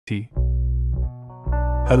txt.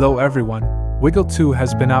 Hello everyone, WIGGLE2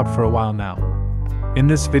 has been out for a while now. In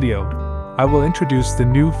this video, I will introduce the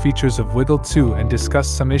new features of WIGGLE2 and discuss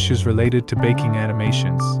some issues related to baking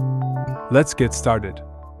animations. Let's get started.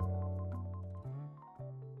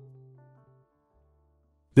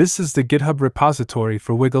 This is the GitHub repository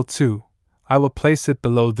for WIGGLE2. I will place it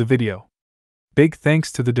below the video. Big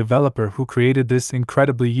thanks to the developer who created this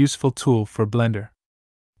incredibly useful tool for Blender.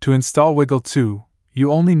 To install WIGGLE2, you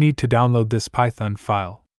only need to download this Python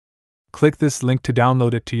file. Click this link to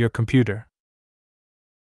download it to your computer.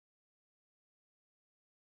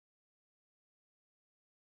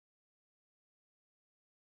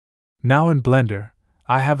 Now in Blender,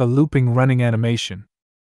 I have a looping running animation.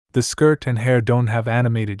 The skirt and hair don't have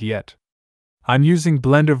animated yet. I'm using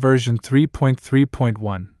Blender version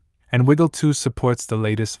 3.3.1, and WIGGLE2 supports the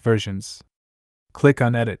latest versions. Click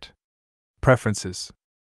on Edit. Preferences.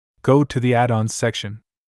 Go to the Add-ons section.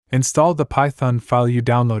 Install the Python file you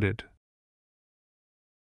downloaded.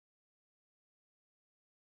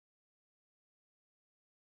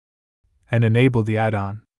 And enable the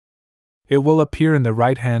add-on. It will appear in the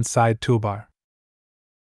right-hand side toolbar.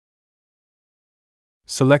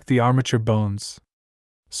 Select the armature bones.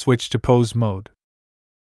 Switch to pose mode.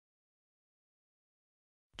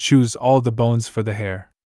 Choose all the bones for the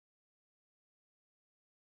hair.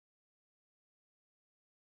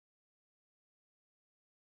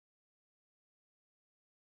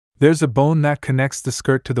 There's a bone that connects the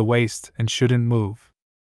skirt to the waist and shouldn't move.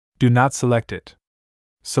 Do not select it.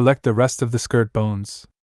 Select the rest of the skirt bones.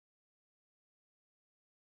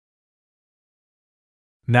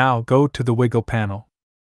 Now go to the Wiggle panel.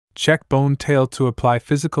 Check Bone Tail to apply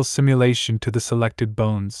physical simulation to the selected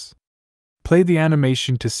bones. Play the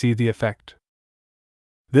animation to see the effect.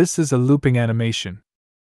 This is a looping animation.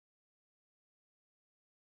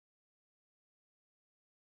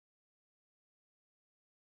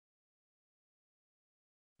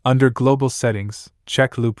 Under Global Settings,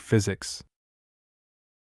 check Loop Physics.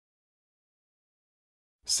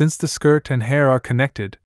 Since the skirt and hair are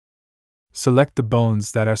connected, select the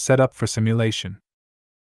bones that are set up for simulation.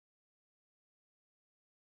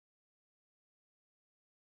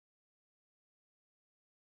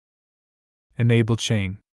 Enable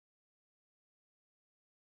Chain.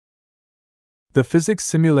 The physics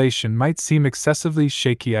simulation might seem excessively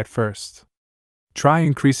shaky at first. Try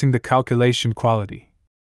increasing the calculation quality.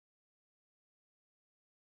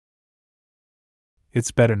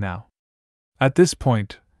 It's better now. At this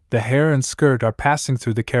point, the hair and skirt are passing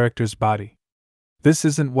through the character's body. This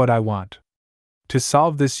isn't what I want. To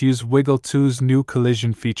solve this, use WIGGLE2's new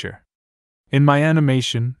collision feature. In my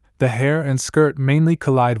animation, the hair and skirt mainly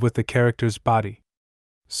collide with the character's body.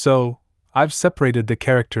 So, I've separated the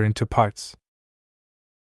character into parts.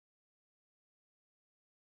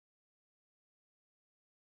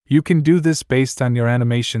 You can do this based on your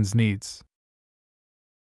animation's needs.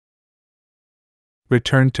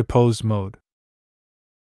 Return to pose mode.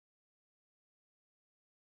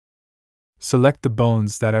 Select the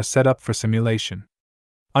bones that are set up for simulation.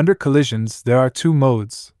 Under collisions, there are two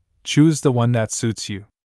modes. Choose the one that suits you.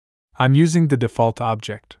 I'm using the default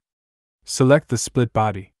object. Select the split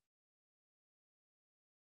body.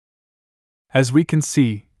 As we can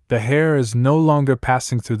see, the hair is no longer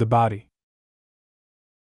passing through the body.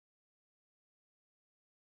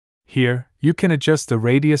 Here, you can adjust the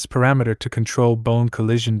radius parameter to control bone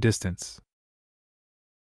collision distance.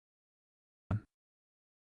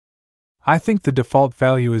 I think the default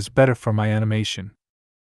value is better for my animation.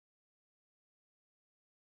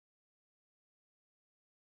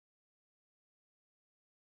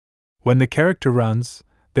 When the character runs,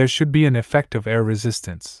 there should be an effect of air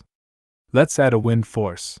resistance. Let's add a wind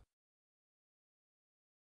force.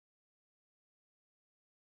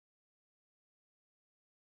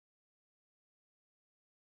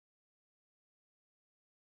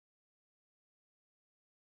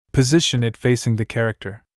 Position it facing the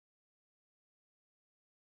character.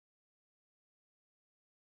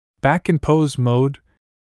 Back in pose mode,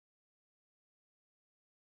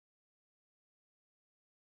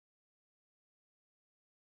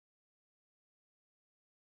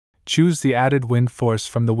 choose the added wind force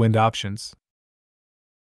from the wind options.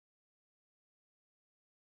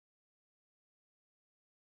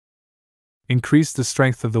 Increase the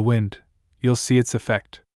strength of the wind, you'll see its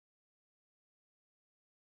effect.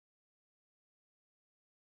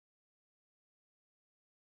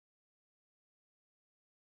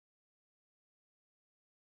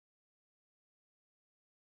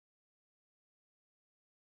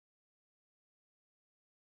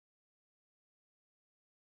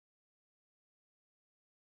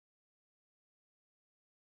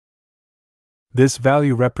 This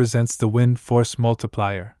value represents the wind force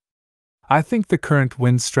multiplier. I think the current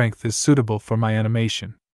wind strength is suitable for my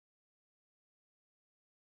animation.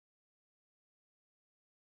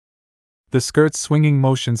 The skirt's swinging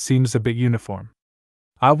motion seems a bit uniform.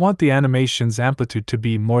 I want the animation's amplitude to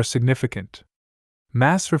be more significant.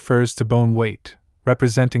 Mass refers to bone weight,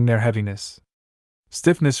 representing their heaviness.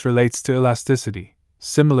 Stiffness relates to elasticity,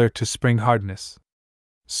 similar to spring hardness.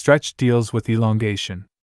 Stretch deals with elongation.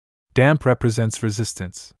 Damp represents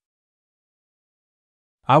resistance.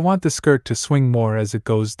 I want the skirt to swing more as it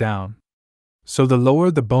goes down. So the lower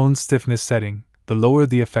the bone stiffness setting, the lower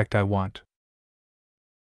the effect I want.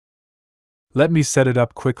 Let me set it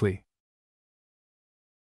up quickly.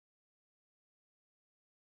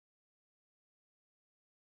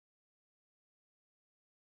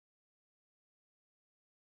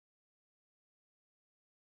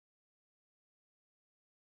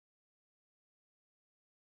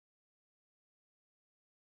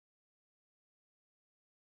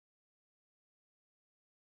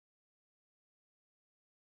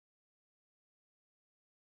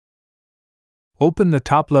 Open the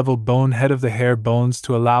top-level bone head of the hair bones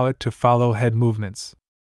to allow it to follow head movements.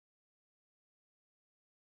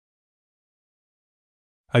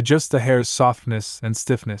 Adjust the hair's softness and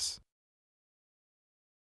stiffness.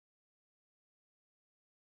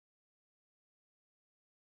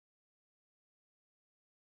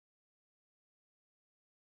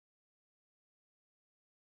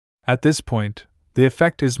 At this point, the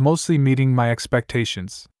effect is mostly meeting my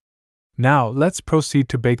expectations. Now, let's proceed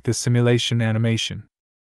to bake the simulation animation.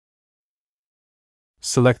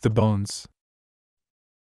 Select the bones.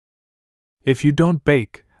 If you don't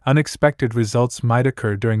bake, unexpected results might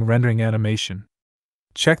occur during rendering animation.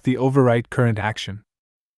 Check the Overwrite Current action.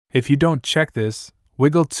 If you don't check this,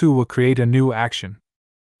 WIGGLE2 will create a new action.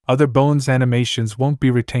 Other bones animations won't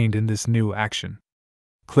be retained in this new action.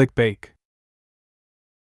 Click Bake.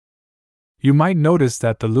 You might notice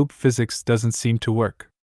that the loop physics doesn't seem to work.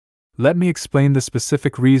 Let me explain the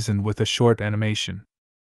specific reason with a short animation.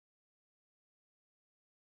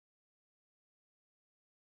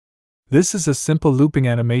 This is a simple looping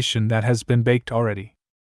animation that has been baked already.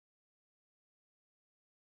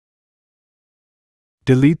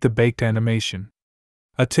 Delete the baked animation.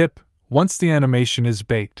 A tip: once the animation is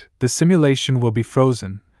baked, the simulation will be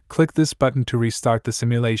frozen. Click this button to restart the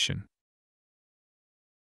simulation.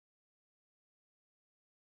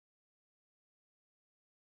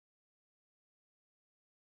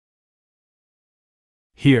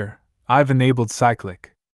 Here, I've enabled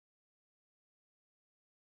cyclic.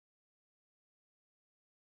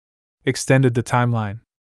 Extended the timeline.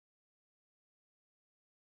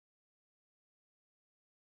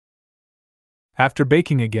 After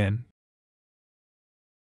baking again,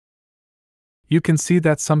 you can see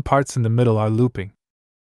that some parts in the middle are looping.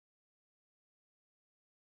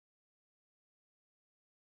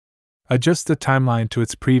 Adjust the timeline to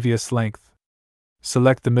its previous length.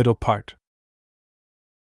 Select the middle part.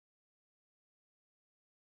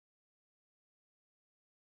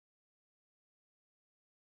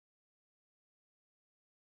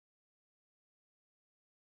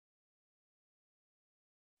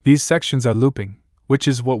 These sections are looping, which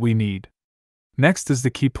is what we need. Next is the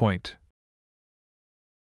key point.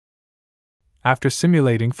 After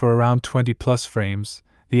simulating for around 20 plus frames,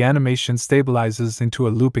 the animation stabilizes into a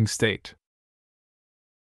looping state.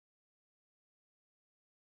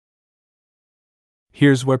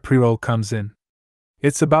 Here's where pre-roll comes in.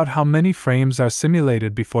 It's about how many frames are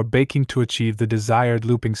simulated before baking to achieve the desired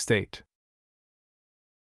looping state.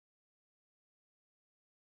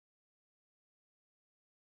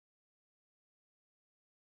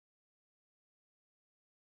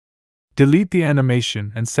 Delete the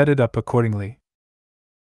animation and set it up accordingly.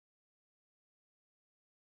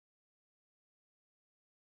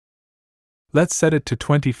 Let's set it to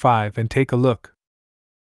 25 and take a look.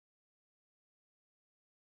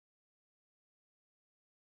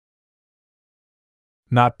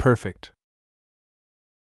 Not perfect.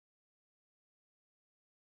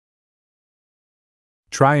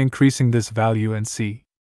 Try increasing this value and see.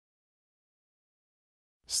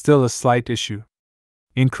 Still a slight issue.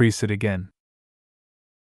 Increase it again.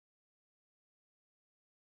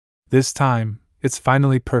 This time, it's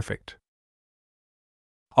finally perfect.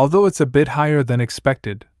 Although it's a bit higher than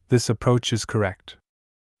expected, this approach is correct.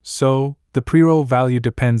 So, the pre-roll value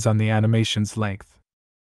depends on the animation's length.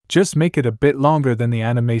 Just make it a bit longer than the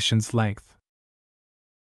animation's length.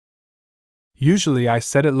 Usually I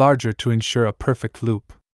set it larger to ensure a perfect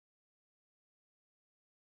loop.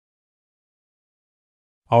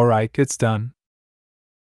 Alright, it's done.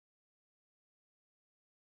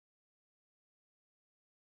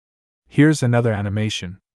 Here's another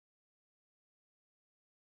animation.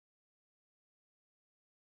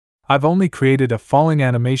 I've only created a falling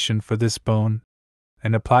animation for this bone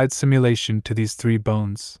and applied simulation to these 3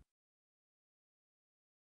 bones.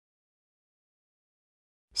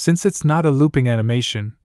 Since it's not a looping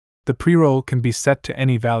animation, the pre-roll can be set to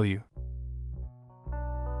any value.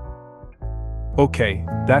 Okay,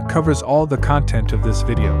 that covers all the content of this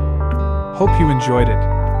video. Hope you enjoyed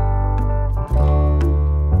it.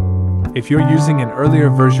 If you're using an earlier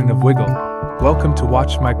version of Wiggle, welcome to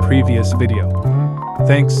watch my previous video.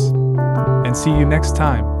 Thanks, and see you next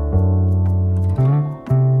time.